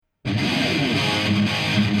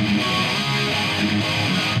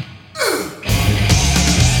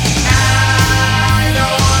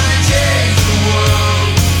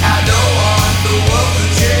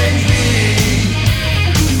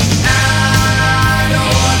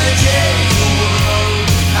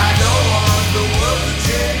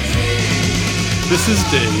This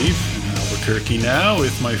is Dave in Albuquerque now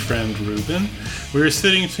with my friend Ruben. We're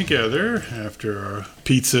sitting together after our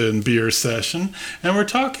pizza and beer session, and we're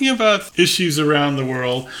talking about issues around the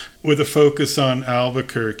world with a focus on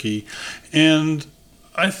Albuquerque. And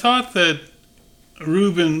I thought that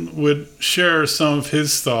Ruben would share some of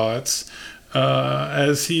his thoughts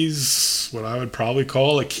as he's what I would probably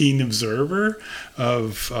call a keen observer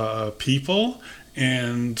of people.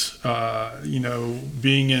 And,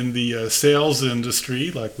 being in the sales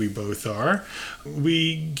industry, like we both are,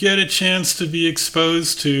 we get a chance to be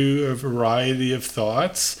exposed to a variety of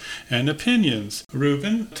thoughts and opinions.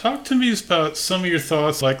 Ruben, talk to me about some of your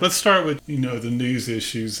thoughts. Like, let's start with, the news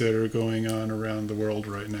issues that are going on around the world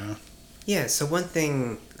right now. Yeah, so one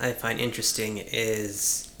thing I find interesting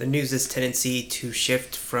is the news' tendency to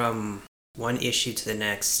shift from one issue to the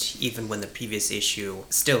next, even when the previous issue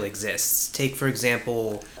still exists. Take, for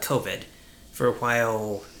example, COVID. For a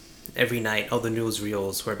while, every night, all the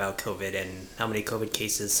newsreels were about COVID and how many COVID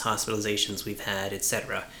cases, hospitalizations we've had,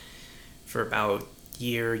 etc. For about a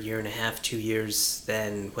year and a half, 2 years,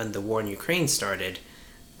 then when the war in Ukraine started,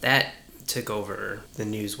 that took over the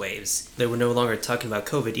news waves. They were no longer talking about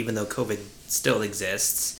COVID, even though COVID still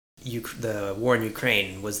exists. The war in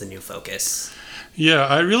Ukraine was the new focus. Yeah,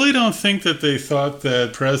 I really don't think that they thought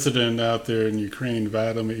that president out there in Ukraine,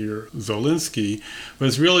 Vladimir Zelensky,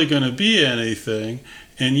 was really going to be anything.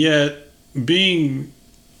 And yet, being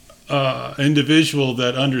an individual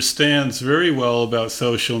that understands very well about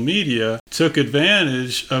social media, took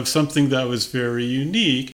advantage of something that was very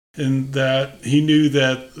unique, in that he knew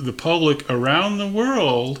that the public around the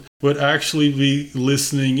world would actually be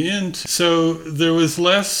listening in. So there was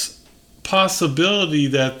less possibility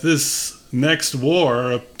that this next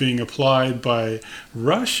war being applied by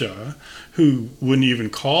Russia, who wouldn't even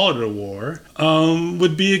call it a war,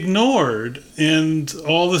 would be ignored. And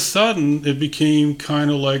all of a sudden, it became kind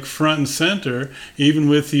of like front and center, even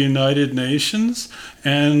with the United Nations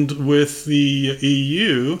and with the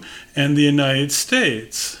EU and the United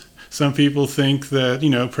States. Some people think that,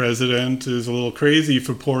 President is a little crazy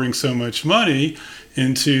for pouring so much money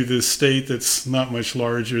into this state that's not much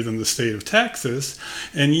larger than the state of Texas.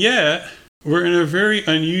 And yet, we're in a very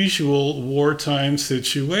unusual wartime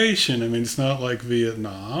situation. I mean, it's not like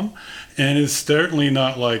Vietnam, and it's certainly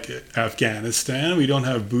not like Afghanistan. We don't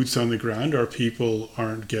have boots on the ground. Our people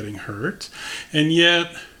aren't getting hurt. And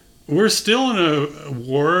yet, we're still in a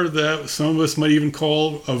war that some of us might even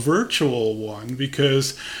call a virtual one,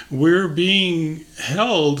 because we're being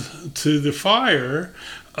held to the fire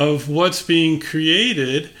of what's being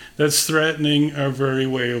created that's threatening our very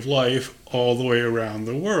way of life all the way around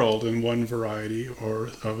the world in one variety or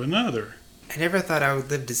of another. I never thought I would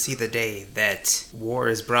live to see the day that war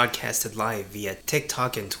is broadcasted live via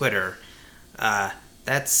TikTok and Twitter.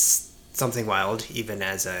 That's something wild, even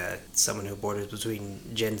as someone who borders between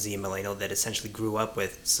Gen Z and Millennial that essentially grew up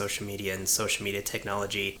with social media and social media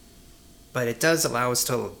technology. But it does allow us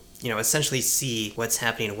to essentially see what's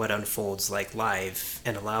happening and what unfolds like live,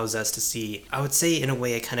 and allows us to see, I would say in a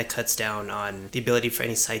way it kind of cuts down on the ability for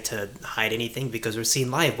any site to hide anything, because we're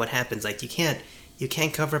seeing live what happens. Like you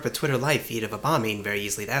can't cover up a Twitter live feed of a bombing very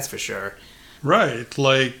easily, that's for sure. Right,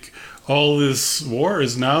 like all this war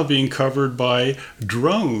is now being covered by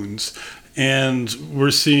drones. And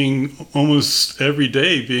we're seeing almost every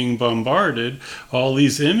day being bombarded all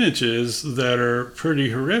these images that are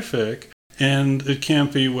pretty horrific. And it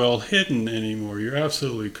can't be well hidden anymore. You're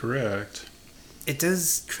absolutely correct. It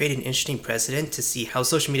does create an interesting precedent to see how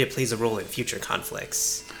social media plays a role in future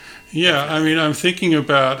conflicts. Yeah, I mean, I'm thinking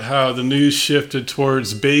about how the news shifted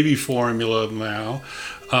towards baby formula now.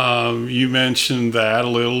 You mentioned that a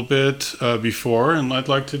little bit before, and I'd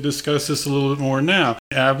like to discuss this a little bit more now.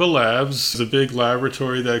 ABBA Labs is a big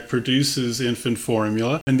laboratory that produces infant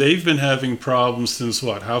formula, and they've been having problems since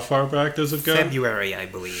what? How far back does it go? February, I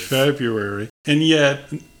believe. February. And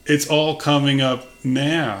yet, it's all coming up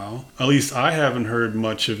now. At least I haven't heard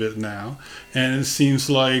much of it now. And it seems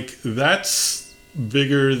like that's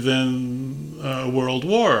bigger than a world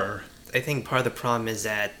war. I think part of the problem is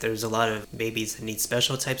that there's a lot of babies that need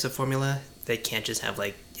special types of formula. They can't just have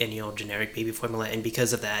like any old generic baby formula. And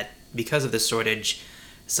because of the shortage,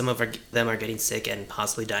 some of them are getting sick and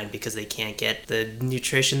possibly dying because they can't get the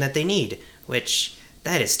nutrition that they need, which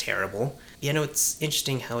that is terrible. You know, it's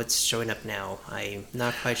interesting how it's showing up now. I'm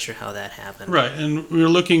not quite sure how that happened. Right, and we're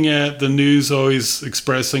looking at the news always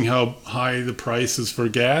expressing how high the prices for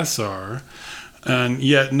gas are, and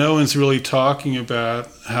yet no one's really talking about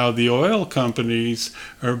how the oil companies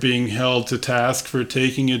are being held to task for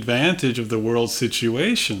taking advantage of the world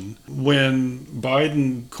situation. When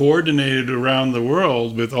Biden coordinated around the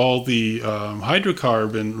world with all the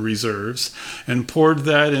hydrocarbon reserves and poured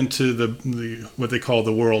that into the what they call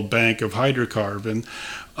the World Bank of Hydrocarbon,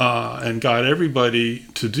 and got everybody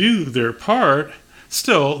to do their part,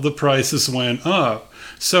 still the prices went up.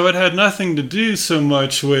 So it had nothing to do so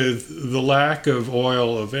much with the lack of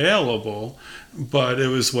oil available, but it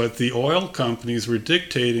was what the oil companies were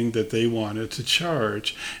dictating that they wanted to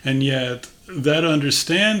charge. And yet that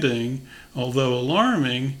understanding, although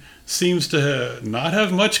alarming, seems to not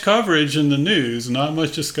have much coverage in the news. Not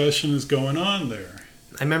much discussion is going on there.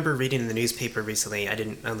 I remember reading in the newspaper recently, I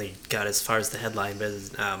didn't only got as far as the headline, but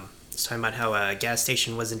it's talking about how a gas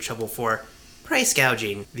station was in trouble for price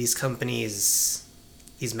gouging. These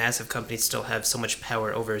massive companies still have so much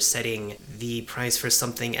power over setting the price for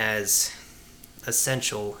something as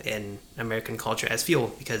essential in American culture as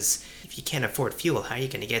fuel, because if you can't afford fuel, how are you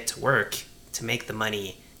going to get to work to make the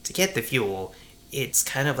money to get the fuel? It's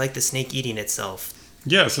kind of like the snake eating itself.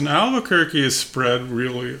 Yes, and Albuquerque is spread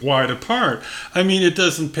really wide apart. I mean, it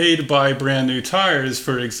doesn't pay to buy brand new tires,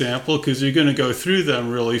 for example, because you're going to go through them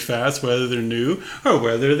really fast, whether they're new or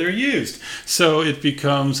whether they're used. So it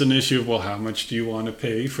becomes an issue of, well, how much do you want to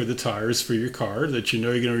pay for the tires for your car that you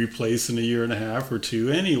know you're going to replace in a year and a half or two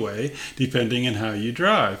anyway, depending on how you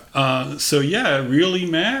drive. So yeah, it really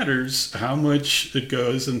matters how much it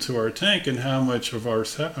goes into our tank and how much of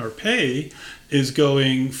our pay is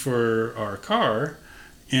going for our car.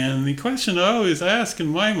 And the question I always ask in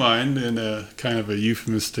my mind, in a kind of a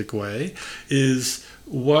euphemistic way, is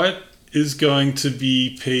what is going to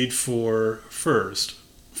be paid for first?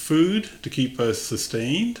 Food to keep us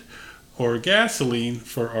sustained, or gasoline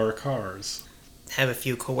for our cars? I have a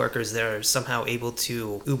few coworkers that are somehow able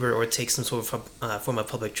to Uber or take some sort of form of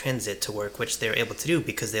public transit to work, which they're able to do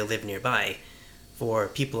because they live nearby. For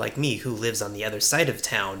people like me who lives on the other side of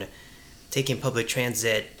town, taking public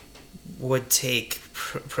transit would take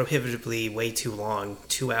prohibitively way too long,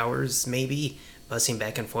 2 hours maybe, busing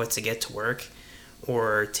back and forth to get to work,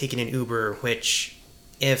 or taking an Uber, which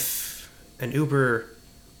if an Uber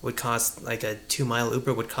would cost, like a 2-mile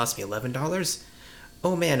Uber would cost me $11,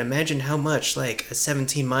 oh man, imagine how much like a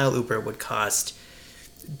 17-mile Uber would cost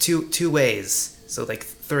two ways, so like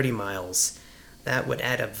 30 miles. That would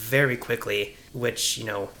add up very quickly, which, you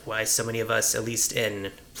know, why so many of us, at least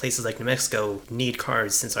in places like New Mexico, need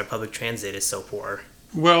cars since our public transit is so poor.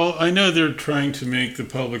 Well, I know they're trying to make the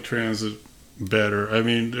public transit better. I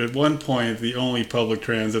mean, at one point, the only public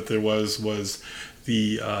transit there was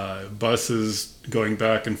the buses going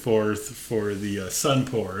back and forth for the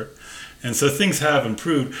Sunport. And so things have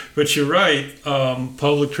improved. But you're right,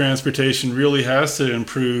 public transportation really has to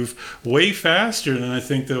improve way faster than I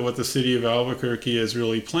think that what the city of Albuquerque has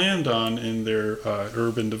really planned on in their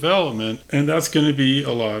urban development. And that's going to be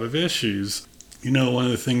a lot of issues. You know, one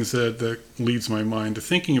of the things that leads my mind to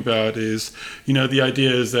thinking about is, you know, the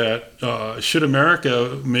idea is that should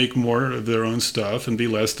America make more of their own stuff and be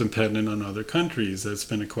less dependent on other countries? That's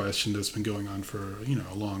been a question that's been going on for, you know,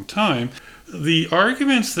 a long time. The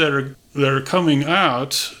arguments that are coming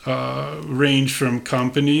out range from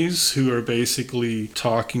companies who are basically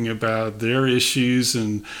talking about their issues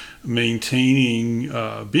and maintaining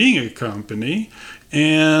being a company,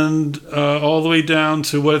 and all the way down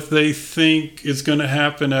to what they think is going to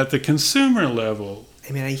happen at the consumer level.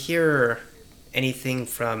 I mean, I hear anything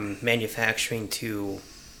from manufacturing to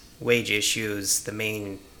wage issues. The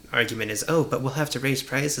main argument is, oh, but we'll have to raise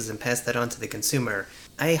prices and pass that on to the consumer.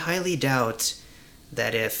 I highly doubt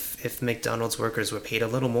that if McDonald's workers were paid a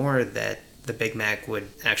little more, that the Big Mac would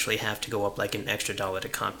actually have to go up like an extra dollar to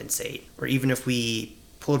compensate. Or even if we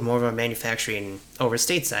pulled more of our manufacturing over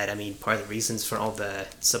stateside. I mean, part of the reasons for all the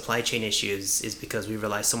supply chain issues is because we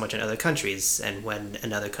rely so much on other countries, and when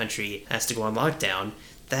another country has to go on lockdown,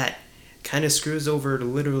 that kind of screws over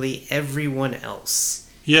literally everyone else.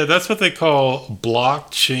 Yeah, that's what they call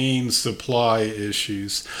blockchain supply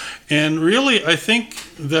issues. And really, I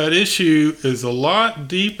think that issue is a lot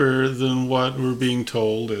deeper than what we're being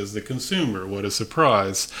told as the consumer. What a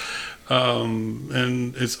surprise.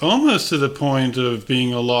 And it's almost to the point of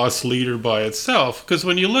being a loss leader by itself, because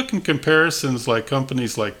when you look in comparisons like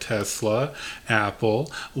companies like Tesla,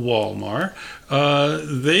 Apple, Walmart,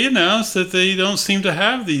 they announce that they don't seem to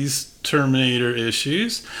have these Terminator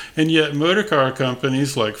issues, and yet motor car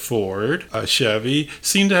companies like Ford, Chevy,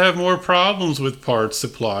 seem to have more problems with parts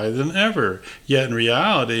supply than ever. Yet in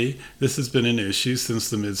reality, this has been an issue since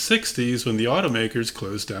the mid-60s when the automakers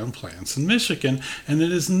closed down plants in Michigan, and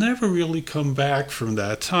it has never really come back from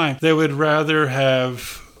that time. They would rather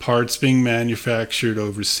have parts being manufactured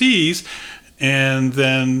overseas and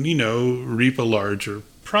then, reap a larger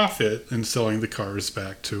profit in selling the cars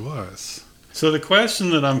back to us. So the question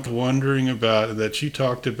that I'm wondering about, that you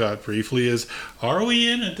talked about briefly, is, are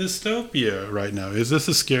we in a dystopia right now? Is this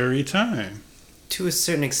a scary time? To a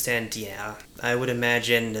certain extent, yeah. I would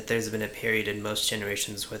imagine that there's been a period in most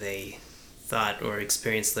generations where they thought or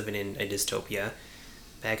experienced living in a dystopia.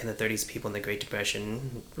 Back in the 30s, people in the Great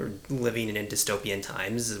Depression were living in dystopian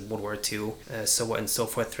times, World War II, so on and so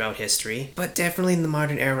forth throughout history. But definitely in the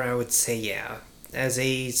modern era, I would say, yeah. As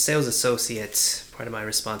a sales associate, part of my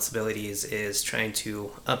responsibilities is trying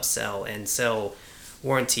to upsell and sell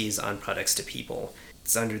warranties on products to people.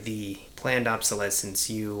 It's under the planned obsolescence.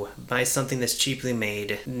 You buy something that's cheaply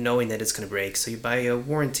made, knowing that it's going to break, so you buy a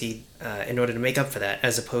warranty in order to make up for that,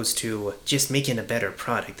 as opposed to just making a better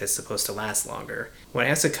product that's supposed to last longer. When I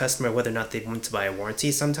ask a customer whether or not they want to buy a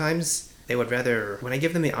warranty, sometimes they would rather, when I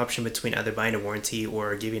give them the option between either buying a warranty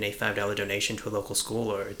or giving a $5 donation to a local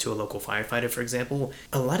school or to a local firefighter, for example,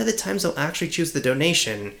 a lot of the times they'll actually choose the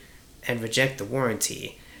donation and reject the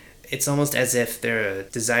warranty. It's almost as if their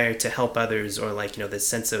desire to help others, or the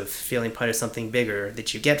sense of feeling part of something bigger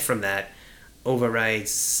that you get from that,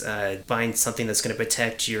 overrides buying something that's going to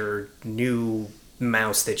protect your new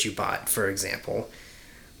mouse that you bought, for example.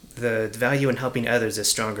 The value in helping others is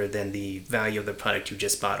stronger than the value of the product you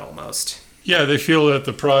just bought, almost. Yeah, they feel that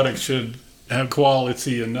the product should have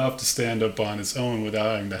quality enough to stand up on its own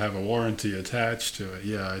without having to have a warranty attached to it.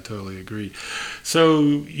 Yeah, I totally agree. So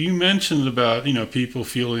you mentioned about, people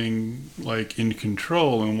feeling like in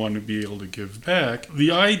control and want to be able to give back.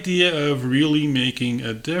 The idea of really making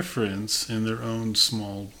a difference in their own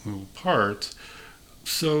small little part.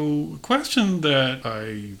 So a question that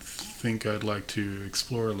I think I'd like to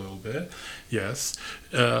explore a little bit, yes,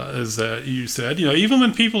 is that you said, even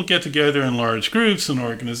when people get together in large groups and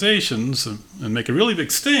organizations and make a really big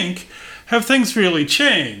stink, have things really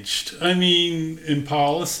changed? I mean, in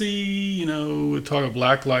policy, we talk about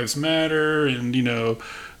Black Lives Matter and,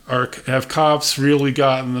 have cops really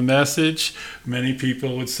gotten the message? Many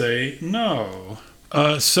people would say no.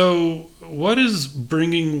 So what is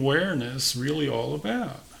bringing awareness really all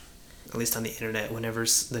about? At least on the internet, whenever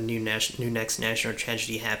the new next national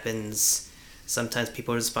tragedy happens, sometimes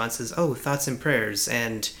people's response is, oh, thoughts and prayers.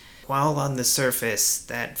 And while on the surface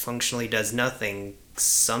that functionally does nothing,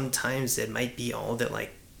 sometimes it might be all that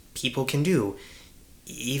people can do.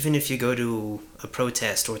 Even if you go to a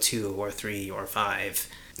protest or 2 or 3 or 5,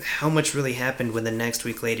 how much really happened when the next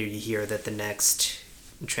week later you hear that the next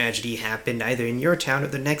tragedy happened either in your town or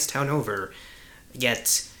the next town over?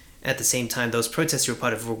 Yet at the same time, those protests you were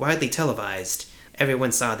part of were widely televised.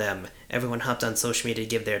 Everyone saw them. Everyone hopped on social media to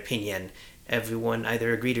give their opinion. Everyone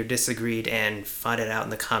either agreed or disagreed and fought it out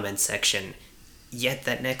in the comments section. Yet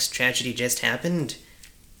that next tragedy just happened.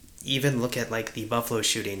 Even look at the Buffalo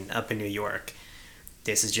shooting up in New York.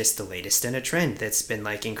 This is just the latest in a trend that's been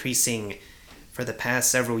increasing for the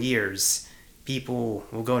past several years. People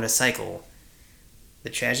will go in a cycle.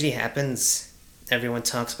 The tragedy happens. Everyone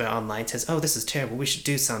talks about it online, says, oh, this is terrible, we should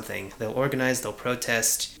do something. They'll organize, they'll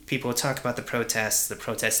protest, people will talk about the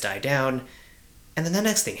protests die down, and then the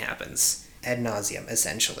next thing happens. Ad nauseum,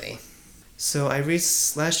 essentially. So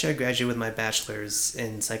last year I graduated with my bachelor's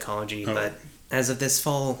in psychology, but as of this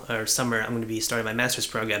fall or summer, I'm going to be starting my master's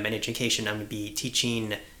program in education. I'm going to be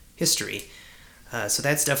teaching history. So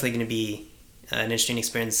that's definitely going to be an interesting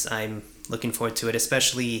experience. I'm looking forward to it,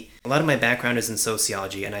 especially a lot of my background is in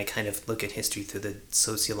sociology, and I kind of look at history through the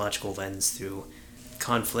sociological lens, through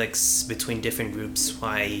conflicts between different groups,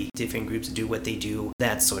 why different groups do what they do,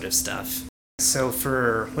 that sort of stuff. So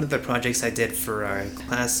for one of the projects I did for our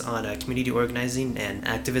class on community organizing and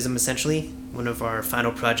activism, essentially, one of our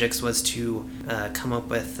final projects was to come up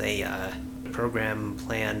with a program,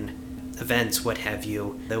 plan, event, what have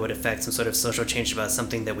you, that would affect some sort of social change about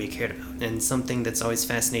something that we cared about. And something that's always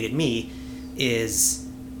fascinated me is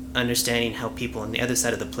understanding how people on the other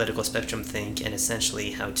side of the political spectrum think, and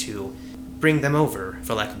essentially how to bring them over,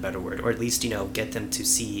 for lack of a better word, or at least, get them to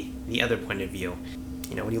see the other point of view.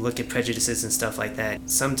 When you look at prejudices and stuff like that,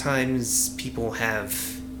 sometimes people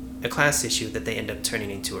have a class issue that they end up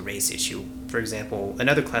turning into a race issue. For example,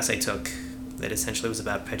 another class I took that essentially was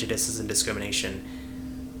about prejudices and discrimination,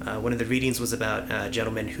 one of the readings was about a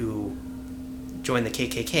gentleman who joined the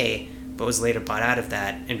KKK, but was later bought out of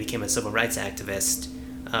that and became a civil rights activist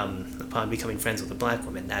upon becoming friends with a black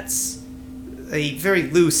woman. That's a very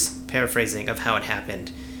loose paraphrasing of how it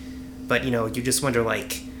happened. But, you just wonder,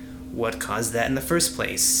 what caused that in the first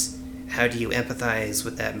place? How do you empathize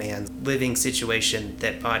with that man's living situation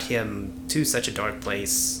that brought him to such a dark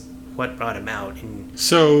place? What brought him out?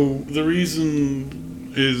 So the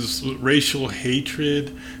reason is racial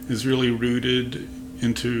hatred is really rooted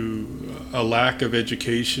into a lack of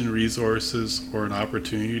education, resources, or an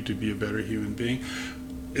opportunity to be a better human being.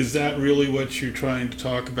 Is that really what you're trying to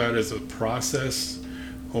talk about as a process,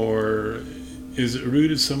 or is it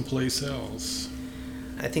rooted someplace else?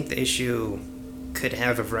 I think the issue could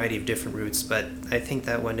have a variety of different roots, but I think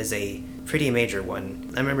that one is a pretty major one.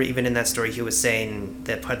 I remember even in that story he was saying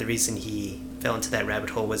that part of the reason he fell into that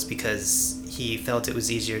rabbit hole was because he felt it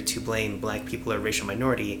was easier to blame black people or racial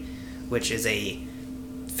minority, which is a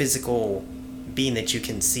physical being that you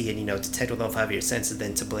can see and detect with all five of your senses,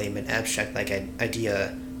 than to blame an abstract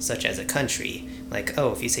idea such as a country.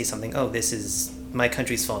 If you say something, this is my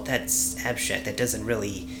country's fault, that's abstract, that doesn't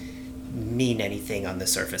really mean anything on the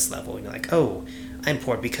surface level. And you're like, I'm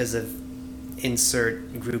poor because of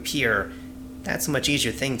insert group here. That's a much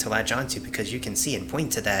easier thing to latch onto because you can see and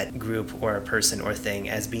point to that group or a person or thing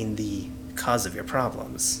as being the cause of your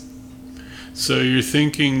problems. So you're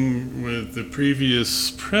thinking with the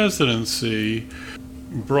previous presidency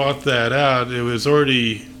brought that out. It was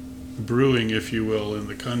already brewing, if you will, in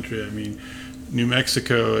the country. I mean, New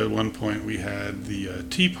Mexico, at one point we had the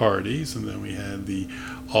Tea Parties, and then we had the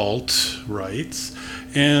alt-rights.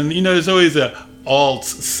 And, there's always a alt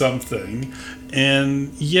something.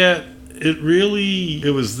 And yet,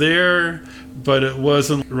 it was there, but it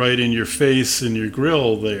wasn't right in your face, in your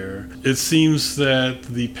grill there. It seems that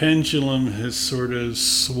the pendulum has sort of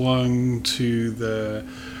swung to the,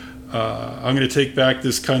 I'm going to take back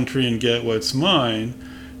this country and get what's mine.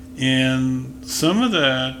 And some of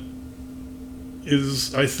that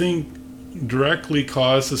is, I think, directly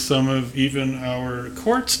causes some of even our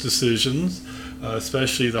court's decisions,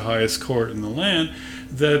 especially the highest court in the land,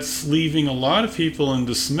 that's leaving a lot of people in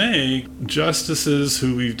dismay. Justices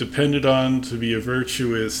who we've depended on to be a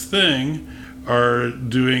virtuous thing are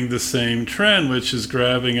doing the same trend, which is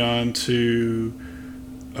grabbing on to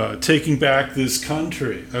taking back this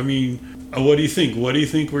country. I mean, what do you think? What do you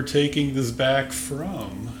think we're taking this back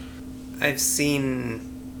from? I've seen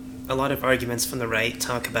a lot of arguments from the right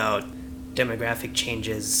talk about demographic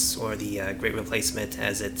changes, or the Great Replacement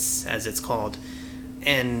as it's called.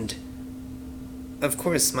 And of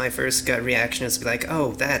course my first gut reaction is to be like,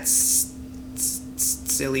 that's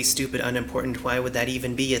silly, stupid, unimportant, why would that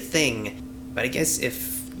even be a thing? But I guess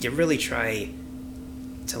if you really try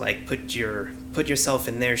to put yourself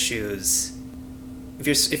in their shoes,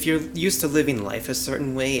 if you're used to living life a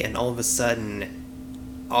certain way and all of a sudden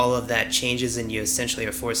all of that changes and you essentially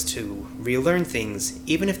are forced to relearn things,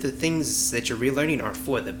 even if the things that you're relearning are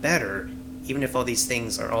for the better, even if all these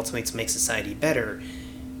things are ultimately to make society better,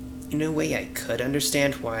 in a way I could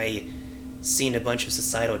understand why seeing a bunch of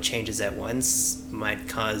societal changes at once might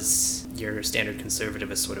cause your standard conservative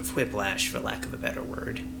a sort of whiplash, for lack of a better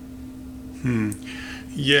word.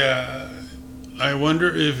 Yeah, I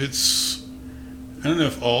wonder if I don't know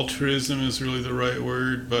if altruism is really the right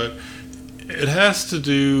word, but it has to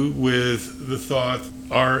do with the thought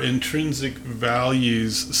our intrinsic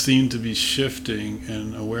values seem to be shifting,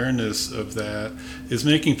 and awareness of that is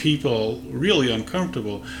making people really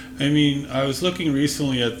uncomfortable. I mean, I was looking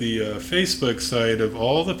recently at the Facebook site of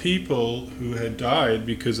all the people who had died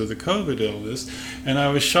because of the COVID illness, and I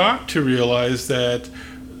was shocked to realize that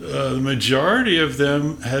the majority of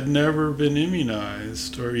them had never been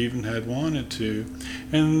immunized or even had wanted to.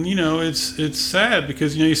 And, it's sad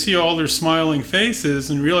because, you see all their smiling faces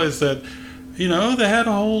and realize that, they had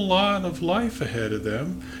a whole lot of life ahead of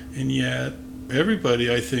them. And yet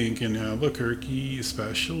everybody, I think, in Albuquerque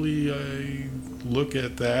especially, I look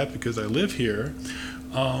at that because I live here,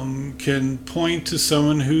 can point to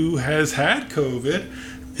someone who has had COVID.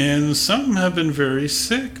 And some have been very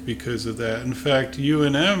sick because of that. In fact,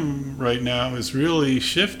 UNM right now is really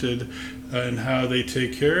shifted in how they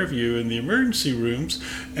take care of you in the emergency rooms.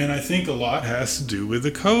 And I think a lot has to do with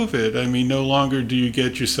the COVID. I mean, no longer do you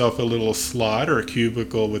get yourself a little slot or a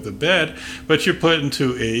cubicle with a bed, but you're put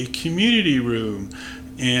into a community room.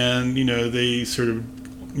 And, they sort of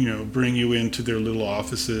bring you into their little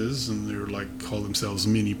offices, and they're call themselves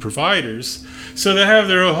mini providers. So they have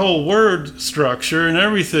their whole word structure and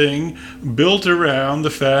everything built around the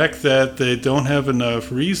fact that they don't have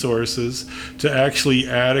enough resources to actually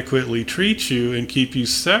adequately treat you and keep you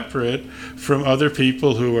separate from other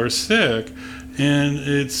people who are sick. And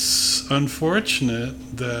it's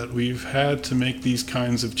unfortunate that we've had to make these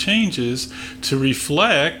kinds of changes to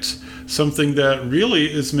reflect something that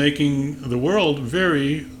really is making the world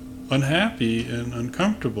very unhappy and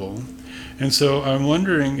uncomfortable. And so I'm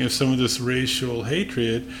wondering if some of this racial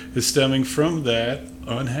hatred is stemming from that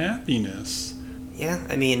unhappiness. Yeah,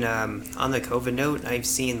 I mean, on the COVID note, I've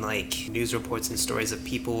seen like news reports and stories of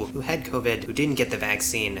people who had COVID who didn't get the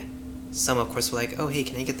vaccine. Some, of course, were like, oh, hey,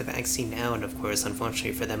 can I get the vaccine now? And of course,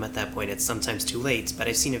 unfortunately for them at that point, it's sometimes too late. But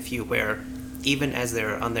I've seen a few where, even as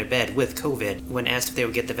they're on their bed with COVID, when asked if they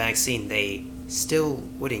would get the vaccine, they still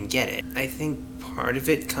wouldn't get it. I think part of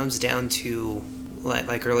it comes down to,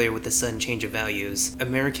 like earlier with the sudden change of values. We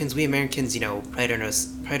Americans, pride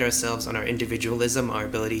ourselves on our individualism, our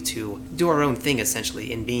ability to do our own thing,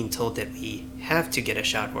 essentially, and being told that we have to get a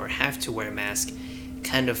shot or have to wear a mask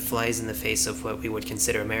kind of flies in the face of what we would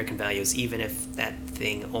consider American values, even if that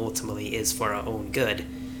thing ultimately is for our own good.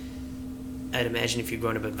 I'd imagine if you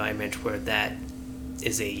grow up in an environment where that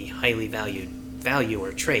is a highly valued value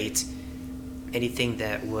or trait, anything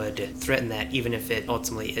that would threaten that, even if it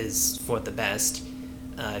ultimately is for the best,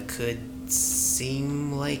 could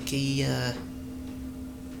seem like an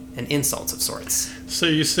insult of sorts. So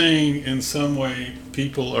you're saying in some way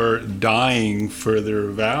people are dying for their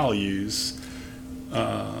values,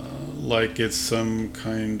 like it's some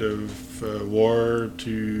kind of war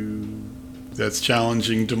that's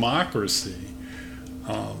challenging democracy.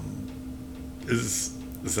 Is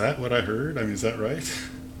that what I heard? I mean, is that right?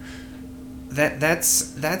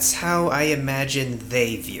 That's how I imagine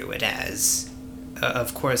they view it as.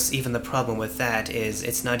 Of course, even the problem with that is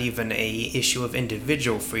it's not even a issue of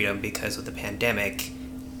individual freedom, because with the pandemic,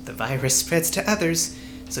 the virus spreads to others.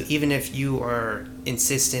 So even if you are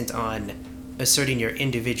insistent on asserting your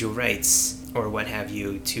individual rights or what have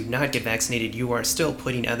you to not get vaccinated, you are still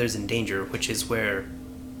putting others in danger, which is where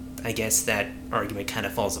I guess that argument kind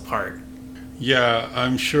of falls apart. Yeah,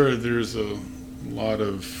 I'm sure there's a lot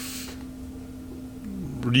of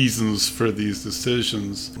reasons for these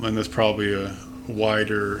decisions, and that's probably a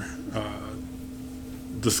wider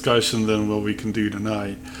discussion than what we can do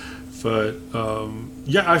tonight. But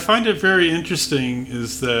I find it very interesting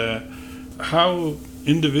is that how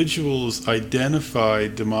individuals identify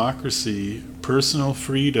democracy, personal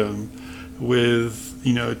freedom, with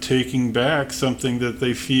taking back something that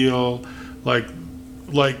they feel like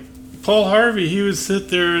Paul Harvey. He would sit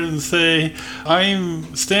there and say,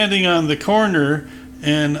 I'm standing on the corner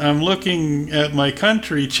and I'm looking at my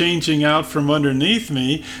country changing out from underneath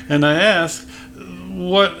me, and I ask,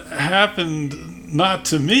 what happened not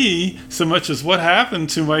to me so much as what happened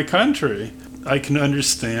to my country? I can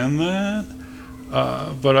understand that,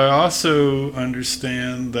 but I also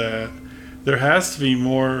understand that there has to be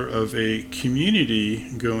more of a community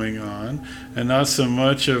going on and not so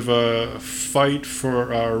much of a fight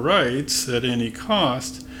for our rights at any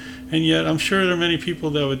cost. And yet I'm sure there are many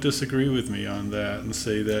people that would disagree with me on that and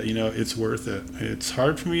say that, it's worth it. It's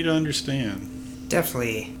hard for me to understand.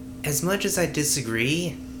 Definitely. As much as I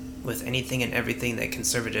disagree with anything and everything that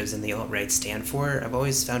conservatives and the alt-right stand for, I've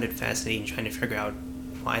always found it fascinating trying to figure out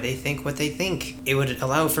why they think what they think. It would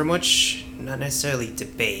allow for much, not necessarily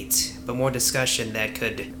debate, but more discussion that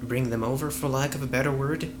could bring them over, for lack of a better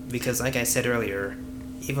word. Because like I said earlier,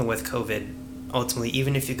 even with COVID, ultimately,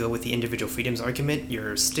 even if you go with the individual freedoms argument,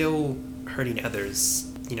 you're still hurting others.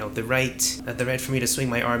 The right for me to swing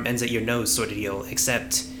my arm ends at your nose sort of deal,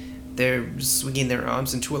 except they're swinging their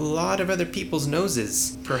arms into a lot of other people's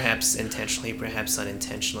noses, perhaps intentionally, perhaps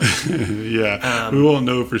unintentionally. Yeah, we won't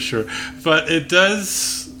know for sure. But it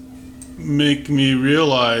does make me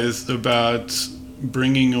realize about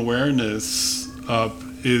bringing awareness up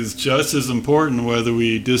is just as important whether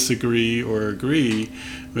we disagree or agree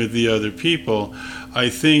with the other people. I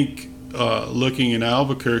think looking in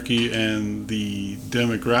Albuquerque and the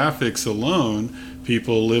demographics alone,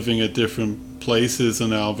 people living at different places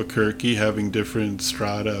in Albuquerque, having different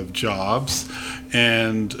strata of jobs,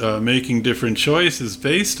 and making different choices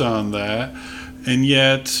based on that, and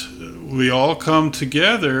yet we all come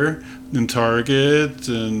together in Target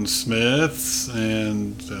and Smith's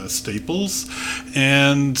and Staples,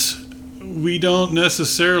 and we don't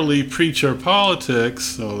necessarily preach our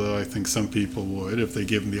politics, although I think some people would if they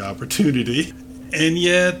give them the opportunity. And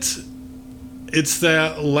yet it's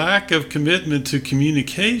that lack of commitment to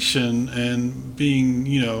communication and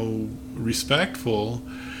being, respectful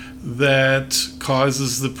that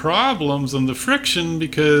causes the problems and the friction,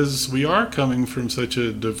 because we are coming from such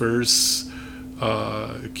a diverse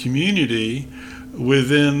community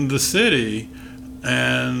within the city.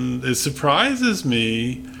 And it surprises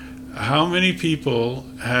me how many people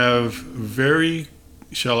have very,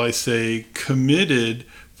 shall I say, committed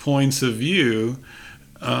points of view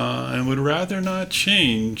and would rather not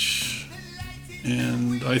change.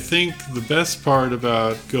 And I think the best part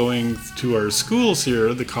about going to our schools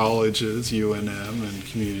here, the colleges, UNM and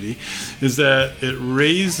community, is that it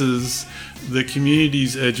raises the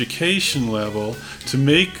community's education level to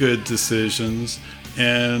make good decisions,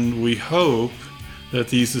 and we hope that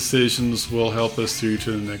these decisions will help us through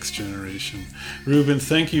to the next generation. Ruben,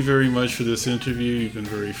 thank you very much for this interview. You've been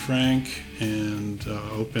very frank and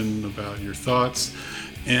open about your thoughts.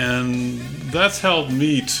 And that's helped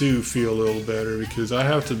me too feel a little better, because I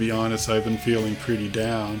have to be honest, I've been feeling pretty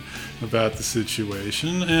down about the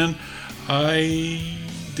situation, and I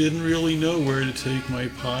didn't really know where to take my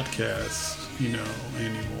podcast,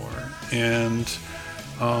 anymore. And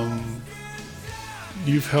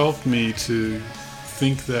you've helped me to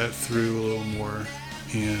think that through a little more,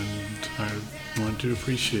 and I want to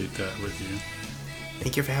appreciate that with you.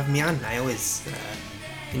 Thank you for having me on. I always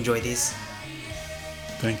enjoy these.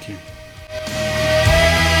 Thank you.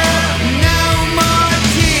 No more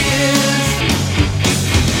tears.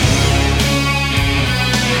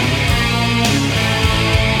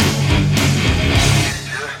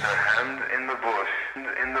 Just a hand in the bush,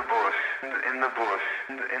 in the bush, in the bush,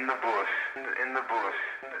 in the bush, in the bush,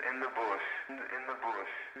 in the bush, in the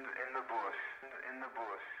bush, in the bush, in the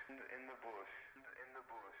bush, in the